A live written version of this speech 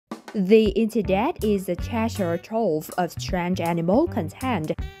The internet is a treasure trove of strange animal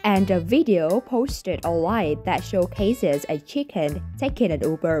content, and a video posted online that showcases a chicken taking an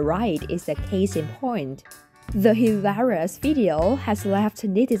Uber ride is a case in point. The hilarious video has left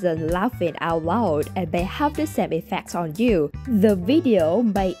netizens laughing out loud and may have the same effect on you. The video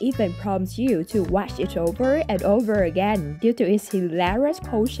may even prompt you to watch it over and over again due to its hilarious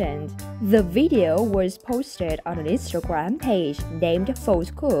quotient. The video was posted on an Instagram page named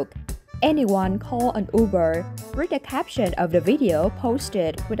Food Cook. Anyone call an Uber? Read the caption of the video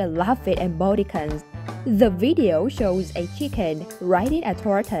posted with a laughing emoticon. The video shows a chicken riding a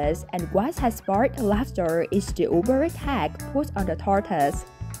tortoise, and what has sparked laughter is the Uber tag put on the tortoise.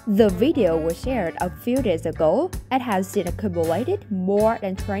 The video was shared a few days ago and has since accumulated more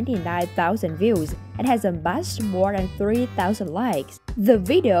than 29,000 views and has amassed more than 3,000 likes. The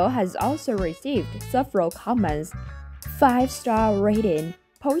video has also received several comments. 5-star rating.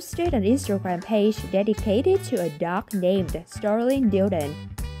 Posted an Instagram page dedicated to a dog named Sterling Dilden.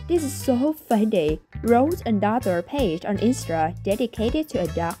 "This is so funny," wrote another page on Insta dedicated to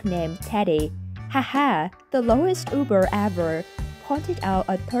a dog named Teddy. "Haha, the lowest Uber ever," pointed out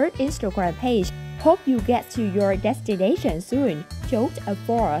a third Instagram page. "Hope you get to your destination soon," joked a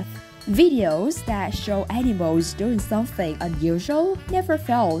fourth. Videos that show animals doing something unusual never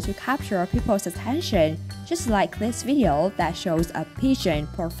fail to capture people's attention, just like this video that shows a pigeon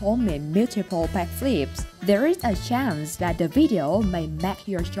performing multiple backflips. There is a chance that the video may make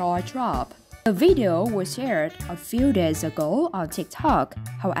your jaw drop. The video was shared a few days ago on TikTok.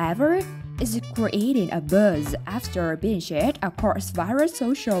 However, it's creating a buzz after being shared across various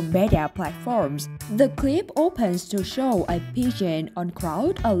social media platforms. The clip opens to show a pigeon on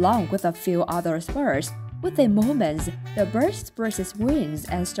crowd along with a few other birds. Within moments, the bird spreads its wings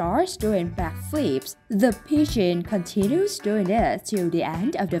and starts doing backflips. The pigeon continues doing it till the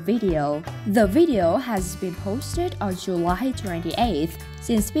end of the video. The video has been posted on July 28th.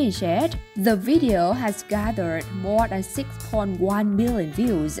 Since being shared, the video has gathered more than 6.1 million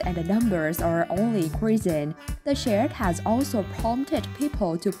views and the numbers are only increasing. The share has also prompted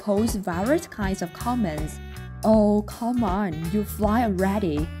people to post various kinds of comments. "Oh, come on, you fly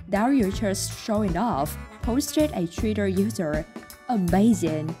already. Now you're just showing off," posted a Twitter user.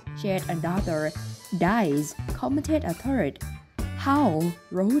 "Amazing," shared another. "Nice," commented a third. "How,"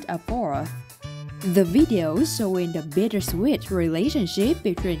 wrote a fourth. The videos showing the bittersweet relationship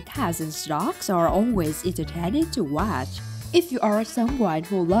between cats and dogs are always entertaining to watch. If you are someone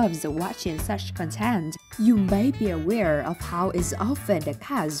who loves watching such content, you may be aware of how it's often the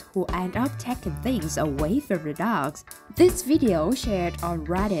cats who end up taking things away from the dogs. This video shared on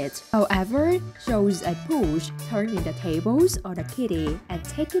Reddit, however, shows a push turning the tables on a kitty and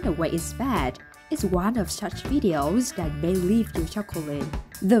taking away its bed. It's one of such videos that may leave you chuckling.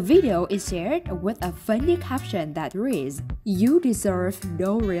 The video is shared with a funny caption that reads, "You deserve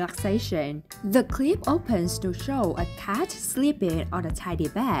no relaxation." The clip opens to show a cat sleeping on a tiny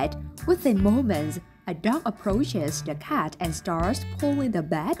bed. Within moments, a dog approaches the cat and starts pulling the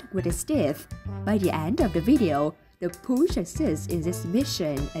bed with its teeth. By the end of the video, the push assists in this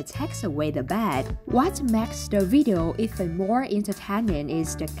mission and takes away the bed. What makes the video even more entertaining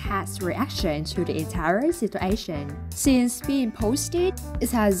is the cat's reaction to the entire situation. Since being posted,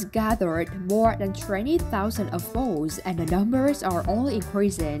 it has gathered more than 20,000 votes and the numbers are only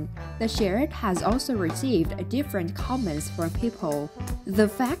increasing. The share has also received different comments from people. "The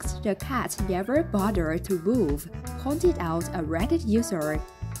fact the cat never bothered to move," pointed out a Reddit user.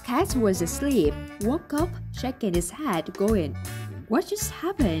 "Cat was asleep, woke up, shaking his head, going, 'What just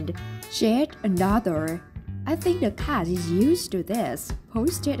happened?'" shared another. "I think the cat is used to this,"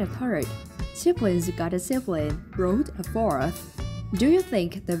 posted a third. "Siblings got a sibling," wrote a fourth. Do you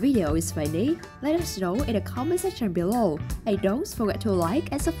think the video is funny? Let us know in the comment section below. And don't forget to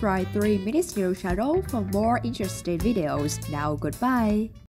like and subscribe 3 Minutes News channel for more interesting videos. Now goodbye!